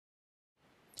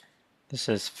This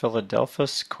is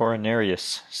Philadelphus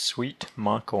coronarius, sweet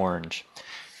mock orange,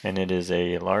 and it is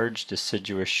a large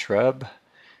deciduous shrub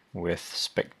with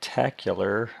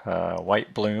spectacular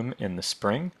white bloom in the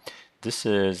spring. This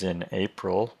is in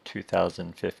April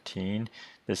 2015.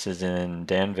 This is in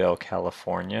Danville,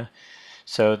 California.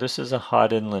 So this is a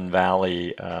hot inland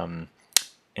valley,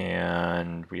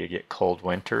 and we get cold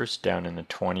winters down in the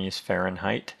 20s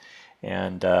Fahrenheit.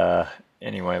 And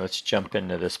anyway, let's jump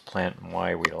into this plant and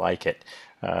why we like it.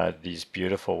 These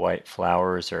beautiful white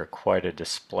flowers are quite a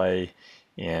display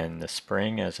in the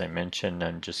spring. As I mentioned,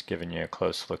 I'm just giving you a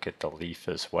close look at the leaf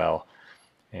as well.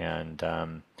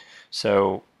 And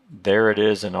so there it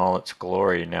is in all its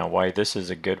glory. Now, why this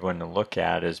is a good one to look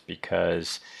at is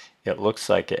because it looks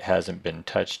like it hasn't been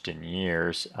touched in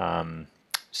years.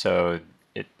 So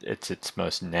it's its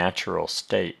most natural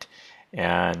state.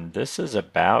 And this is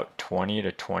about 20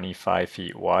 to 25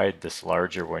 feet wide, this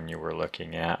larger one you were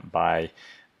looking at, by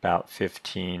about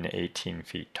 15, 18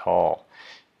 feet tall.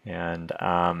 And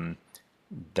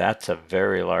that's a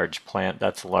very large plant.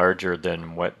 That's larger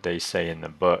than what they say in the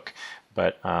book.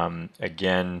 But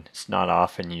again, it's not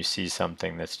often you see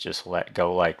something that's just let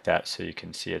go like that, so you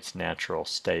can see its natural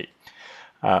state.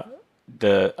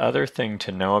 The other thing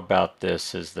to know about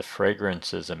this is the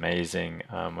fragrance is amazing.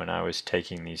 When I was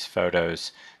taking these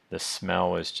photos, the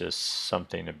smell was just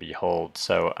something to behold.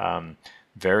 So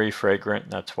very fragrant.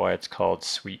 That's why it's called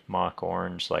sweet mock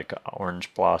orange, like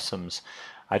orange blossoms.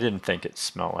 I didn't think it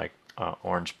smelled like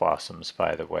orange blossoms,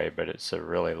 by the way, but it's a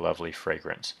really lovely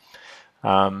fragrance.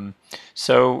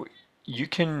 So you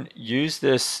can use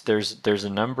this. There's a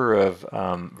number of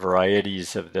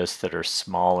varieties of this that are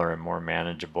smaller and more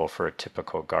manageable for a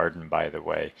typical garden, by the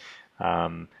way.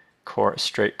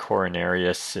 Straight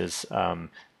coronarius is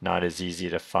not as easy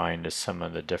to find as some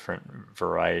of the different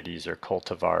varieties or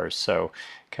cultivars, so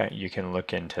you can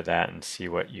look into that and see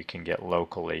what you can get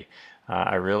locally.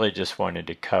 I really just wanted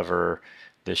to cover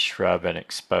this shrub and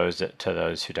expose it to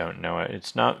those who don't know it.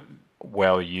 It's not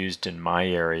well used in my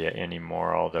area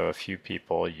anymore, although a few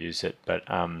people use it, but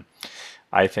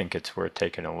I think it's worth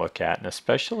taking a look at, and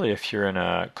especially if you're in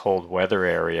a cold weather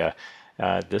area.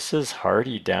 This is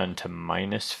hardy down to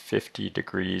minus 50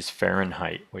 degrees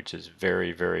Fahrenheit, which is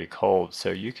very, very cold,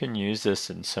 so you can use this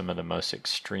in some of the most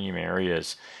extreme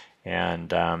areas,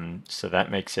 and so that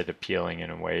makes it appealing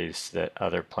in ways that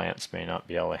other plants may not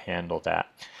be able to handle that.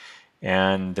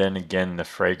 And then again, the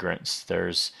fragrance.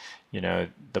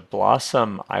 The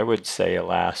blossom, I would say,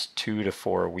 lasts 2 to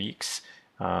 4 weeks.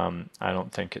 I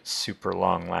don't think it's super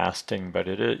long lasting, but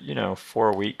it is,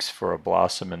 4 weeks for a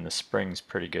blossom in the spring is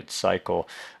pretty good cycle.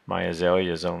 My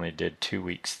azaleas only did 2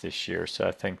 weeks this year, so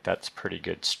I think that's pretty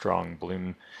good strong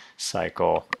bloom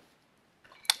cycle.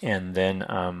 And then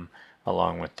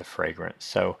along with the fragrance.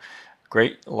 So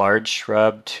great large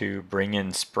shrub to bring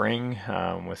in spring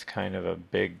with kind of a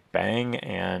big bang,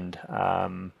 and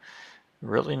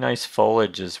really nice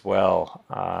foliage as well.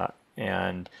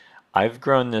 And I've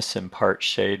grown this in part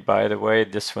shade, by the way.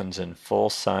 This one's in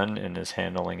full sun and is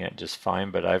handling it just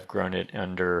fine, but I've grown it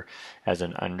as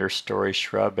an understory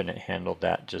shrub, and it handled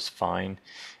that just fine.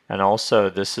 And also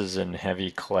this is in heavy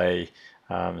clay,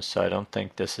 so I don't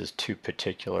think this is too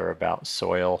particular about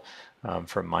soil.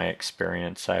 From my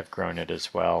experience, I've grown it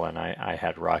as well, and I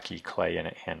had rocky clay and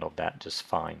it handled that just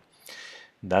fine.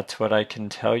 That's what I can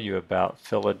tell you about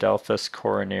Philadelphus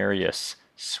coronarius,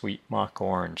 sweet mock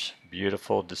orange,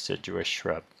 beautiful deciduous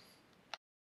shrub.